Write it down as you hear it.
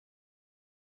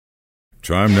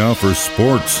Time now for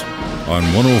sports on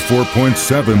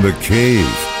 104.7 The Cave.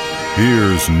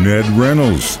 Here's Ned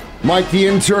Reynolds. Mike the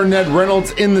intern, Ned Reynolds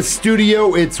in the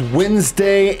studio. It's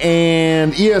Wednesday,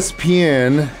 and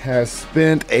ESPN has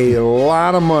spent a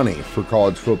lot of money for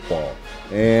college football.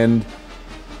 And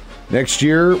next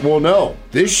year,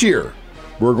 this year,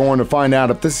 we're going to find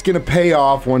out if this is going to pay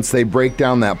off once they break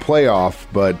down that playoff.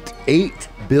 But $8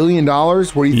 billion?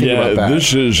 What do you think about that? Yeah,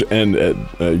 this is,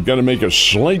 and got to make a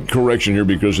slight correction here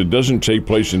because it doesn't take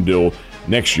place until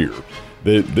next year.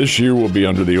 This year will be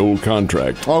under the old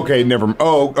contract. Okay,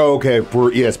 okay, for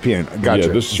ESPN. Gotcha.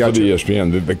 Yeah, this is for the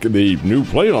ESPN. The new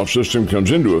playoff system comes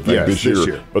into effect this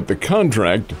year. But the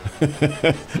contract,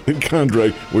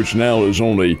 which now is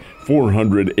only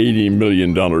 $480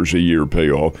 million a year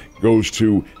payoff, goes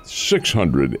to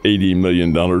 $680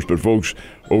 million. But folks,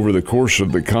 over the course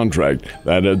of the contract,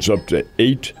 that adds up to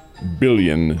 $8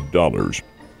 billion.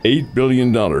 $8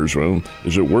 billion. Well,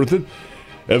 is it worth it?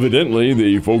 Evidently,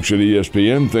 the folks at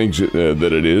ESPN thinks that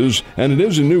it is, and it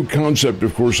is a new concept,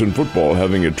 of course, in football,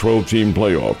 having a 12-team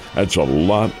playoff. That's a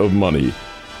lot of money.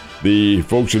 The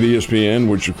folks at ESPN,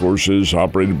 which, of course, is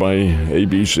operated by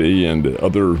ABC and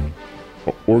other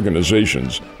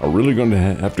organizations, are really going to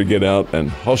have to get out and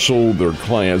hustle their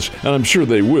clients, and I'm sure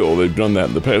they will. They've done that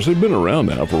in the past. They've been around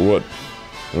now for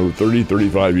 30,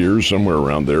 35 years, somewhere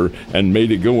around there, and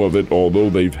made a go of it, although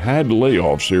they've had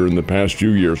layoffs here in the past few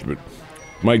years. But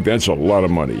Mike, that's a lot of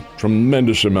money,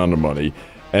 tremendous amount of money.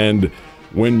 And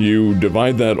when you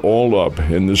divide that all up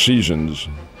in the seasons,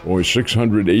 boy,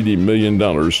 $680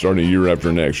 million starting year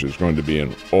after next is going to be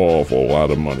an awful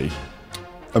lot of money.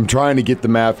 I'm trying to get the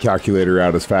math calculator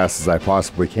out as fast as I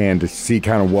possibly can to see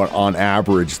kind of what, on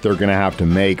average, they're going to have to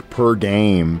make per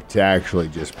game to actually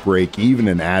just break even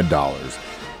and add dollars.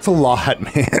 It's a lot,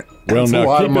 man. Well,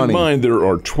 now keep in mind there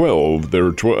are 12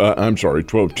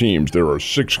 teams. There are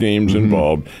 6 games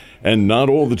involved, and not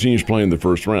all the teams play in the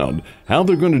first round. How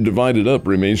they're going to divide it up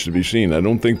remains to be seen. I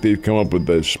don't think they've come up with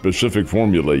a specific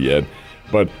formula yet,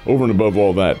 but over and above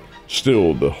all that,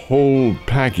 still, the whole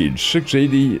package,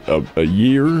 $680 a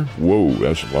year? Whoa,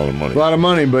 that's a lot of money. A lot of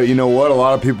money, but you know what? A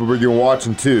lot of people are going to watch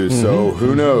them too, so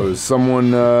who knows?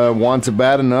 Someone wants it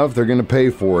bad enough, they're going to pay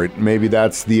for it. Maybe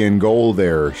that's the end goal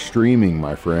there, streaming,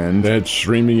 my friend. That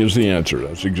streaming is the answer.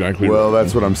 That's exactly right. Well,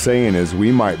 that's what I'm saying is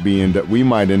we might end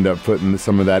up putting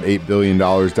some of that $8 billion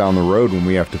down the road when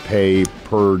we have to pay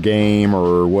per game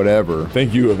or whatever. I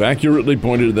think you have accurately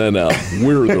pointed that out.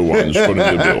 We're the ones footing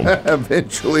the bill.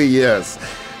 Eventually, yes.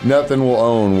 Nothing we'll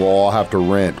own. We'll all have to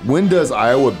rent. When does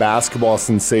Iowa basketball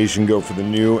sensation go for the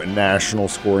new national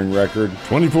scoring record?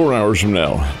 24 hours from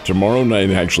now. Tomorrow night,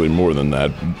 actually more than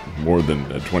that, more than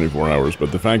 24 hours.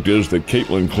 But the fact is that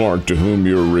Caitlin Clark, to whom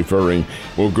you're referring,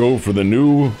 will go for the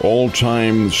new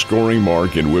all-time scoring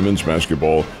mark in women's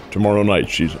basketball tomorrow night.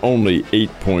 She's only 8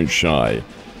 points shy.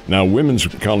 Now, women's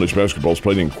college basketball is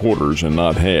played in quarters and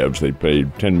not halves. They play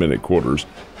 10-minute quarters.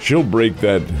 She'll break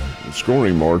that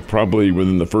scoring mark probably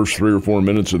within the first 3 or 4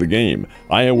 minutes of the game.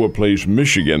 Iowa plays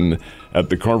Michigan at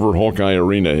the Carver Hawkeye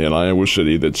Arena in Iowa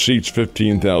City that seats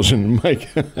 15,000.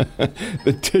 Mike,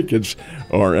 the tickets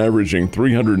are averaging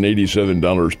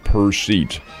 $387 per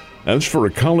seat. That's for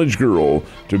a college girl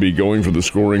to be going for the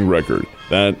scoring record.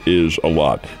 That is a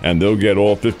lot. And they'll get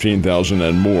all 15,000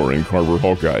 and more in Carver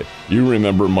Hawkeye. You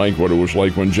remember, Mike, what it was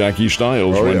like when Jackie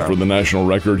Stiles went for the national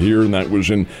record here, and that was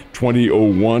in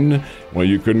 2001. Well,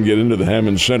 you couldn't get into the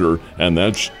Hammond Center, and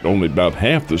that's only about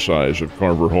half the size of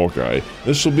Carver Hawkeye.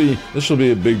 This will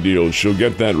be a big deal. She'll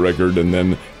get that record, and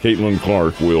then Caitlin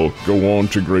Clark will go on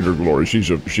to greater glory. She's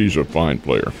a fine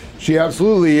player. She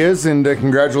absolutely is, and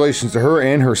congratulations to her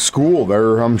and her school.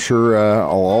 They're, I'm sure,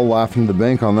 all laughing to the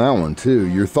bank on that one, too.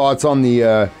 Your thoughts on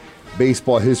the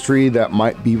baseball history that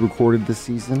might be recorded this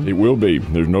season? It will be.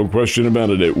 There's no question about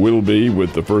it. It will be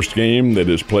with the first game that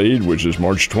is played, which is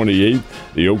March 28th.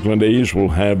 The Oakland A's will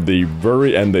have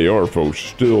and they are, folks,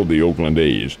 still the Oakland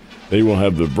A's. They will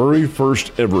have the very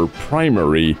first ever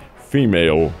primary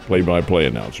female play-by-play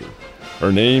announcer.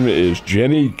 Her name is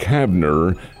Jenny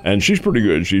Kavner, and she's pretty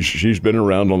good. She's been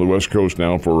around on the West Coast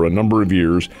now for a number of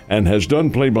years and has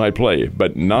done play-by-play,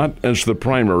 but not as the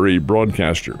primary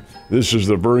broadcaster. This is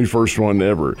the very first one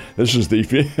ever. This is the,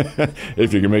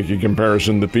 if you can make a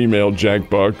comparison, the female Jack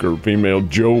Buck or female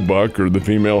Joe Buck or the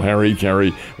female Harry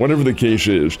Carey, whatever the case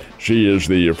is, she is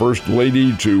the first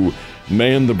lady to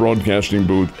man the broadcasting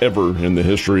booth ever in the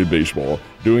history of baseball,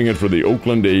 doing it for the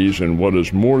Oakland A's in what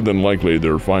is more than likely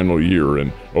their final year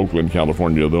in Oakland,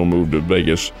 California. They'll move to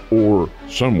Vegas or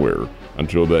somewhere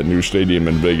until that new stadium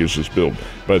in Vegas is built.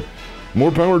 But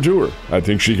more power to her. I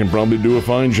think she can probably do a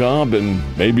fine job, and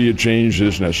maybe a change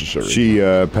is necessary. She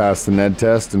passed the NED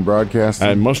test in broadcasting.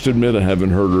 I must admit I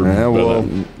haven't heard her. Well,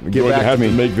 get back to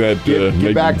me. Make that.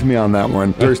 Get back to me on that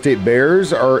one. Thursday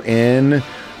Bears are in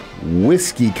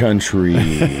whiskey country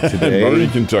today. Murray,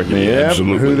 Kentucky. Yep.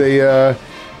 Absolutely.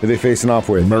 Who they facing off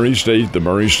with? Murray State. The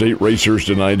Murray State Racers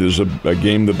tonight is a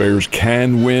game the Bears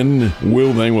can win.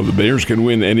 Will they? Well, the Bears can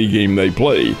win any game they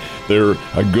play. They're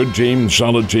a good team,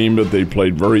 solid team, but they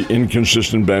played very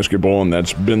inconsistent basketball, and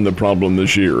that's been the problem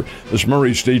this year. This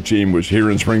Murray State team was here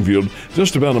in Springfield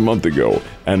just about a month ago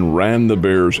and ran the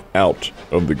Bears out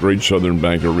of the Great Southern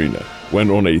Bank Arena. Went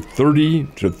on a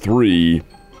 30-3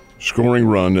 scoring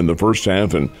run in the first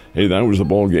half, and hey, that was the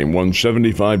ball game. Won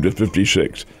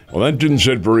 75-56. Well, that didn't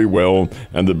sit very well,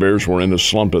 and the Bears were in a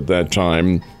slump at that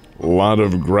time. A lot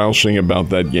of grousing about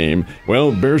that game.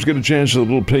 Well, Bears get a chance at a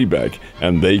little payback,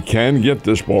 and they can get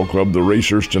this ball club, the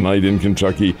Racers, tonight in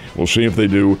Kentucky. We'll see if they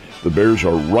do. The Bears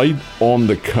are right on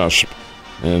the cusp,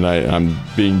 and I'm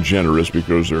being generous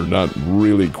because they're not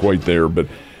really quite there, but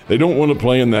they don't want to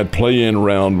play in that play-in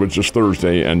round, which is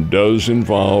Thursday and does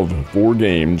involve 4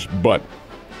 games, but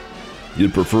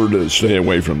you'd prefer to stay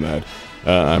away from that.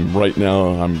 I'm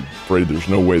afraid there's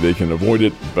no way they can avoid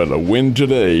it, but a win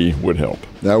today would help.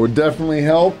 That would definitely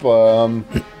help, and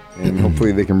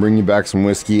hopefully they can bring you back some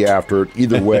whiskey after it.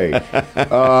 Either way,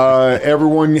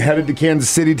 everyone headed to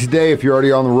Kansas City today. If you're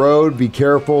already on the road, be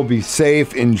careful, be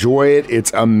safe, enjoy it.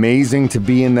 It's amazing to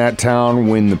be in that town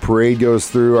when the parade goes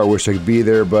through. I wish I could be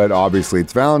there, but obviously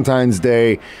it's Valentine's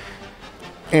Day.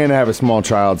 And I have a small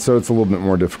child, so it's a little bit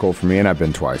more difficult for me, and I've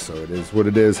been twice, so it is what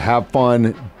it is. Have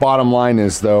fun. Bottom line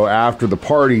is, though, after the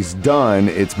party's done,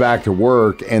 it's back to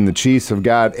work, and the Chiefs have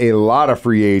got a lot of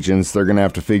free agents. They're going to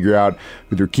have to figure out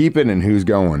who they're keeping and who's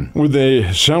going. With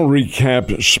a salary cap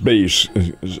space of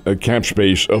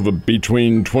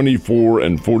between $24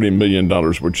 and $40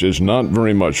 million, which is not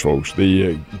very much, folks,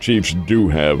 the Chiefs do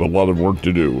have a lot of work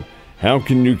to do. How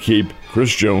can you keep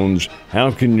Chris Jones?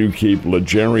 How can you keep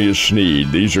L'Jarius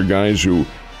Sneed? These are guys who,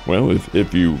 well,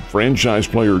 if you franchise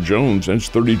player Jones, that's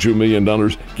 $32 million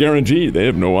guaranteed. They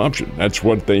have no option. That's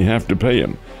what they have to pay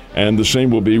him. And the same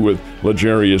will be with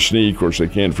L'Jarius Sneed. Of course, they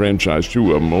can't franchise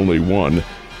 2 of them, only 1.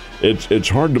 It's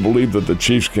hard to believe that the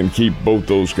Chiefs can keep both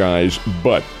those guys,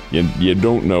 but you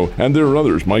don't know. And there are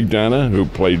others. Mike Dana, who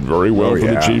played very well for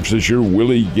the Chiefs this year.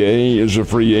 Willie Gay is a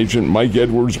free agent. Mike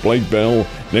Edwards, Blake Bell,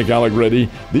 Nick Allegretti.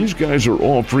 These guys are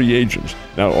all free agents.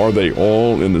 Now, are they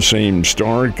all in the same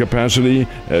star capacity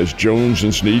as Jones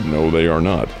and Sneed? No, they are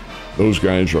not. Those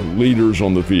guys are leaders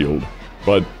on the field.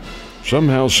 But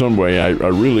somehow, someway, I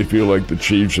really feel like the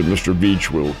Chiefs and Mr. Beach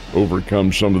will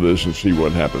overcome some of this and see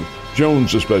what happens.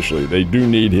 Jones especially, they do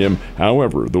need him.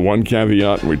 However, the one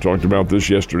caveat, and we talked about this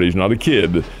yesterday, he's not a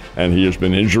kid, and he has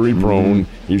been injury-prone.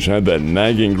 He's had that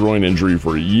nagging groin injury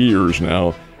for years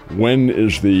now. When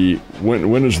is the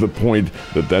point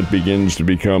that begins to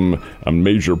become a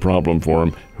major problem for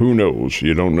him? Who knows?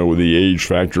 You don't know the age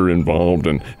factor involved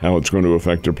and how it's going to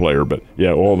affect a player. But,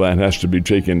 yeah, all that has to be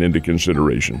taken into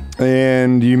consideration.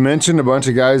 And you mentioned a bunch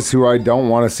of guys who I don't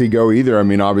want to see go either. I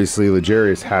mean, obviously,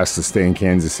 L'Jarius has to stay in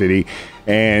Kansas City.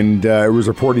 And it was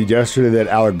reported yesterday that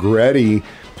Allegretti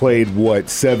played,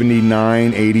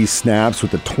 79, 80 snaps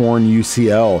with a torn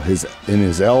UCL in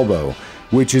his elbow,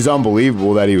 which is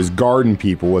unbelievable that he was guarding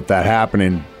people with that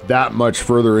happening that much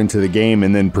further into the game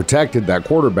and then protected that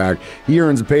quarterback. He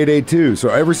earns a payday too. So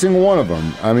every single one of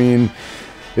them. I mean,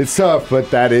 it's tough, but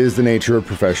that is the nature of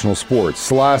professional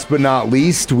sports. Last but not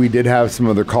least, we did have some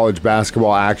other college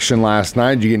basketball action last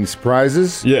night. Did you get any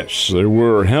surprises? Yes, there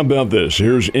were. How about this?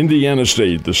 Here's Indiana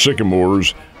State, the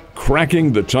Sycamores,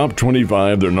 cracking the top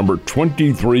 25. They're number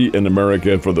 23 in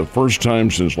America for the first time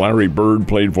since Larry Bird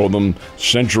played for them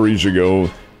centuries ago,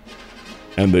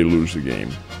 and they lose the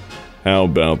game. How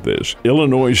about this?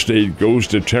 Illinois State goes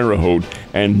to Terre Haute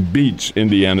and beats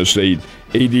Indiana State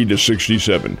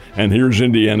 80-67. And here's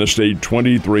Indiana State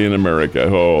 23 in America.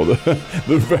 Oh,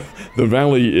 the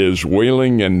Valley is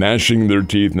wailing and gnashing their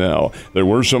teeth now. There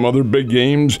were some other big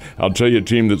games. I'll tell you, a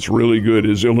team that's really good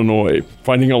is Illinois.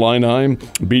 Fighting Illini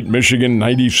beat Michigan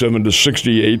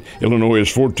 97-68. Illinois is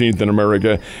 14th in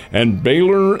America. And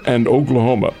Baylor and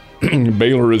Oklahoma.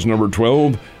 Baylor is number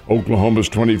 12. Oklahoma's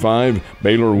 25.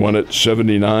 Baylor won it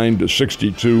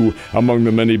 79-62. Among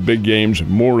the many big games,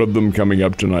 more of them coming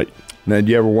up tonight. Ned,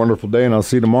 you have a wonderful day, and I'll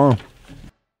see you tomorrow.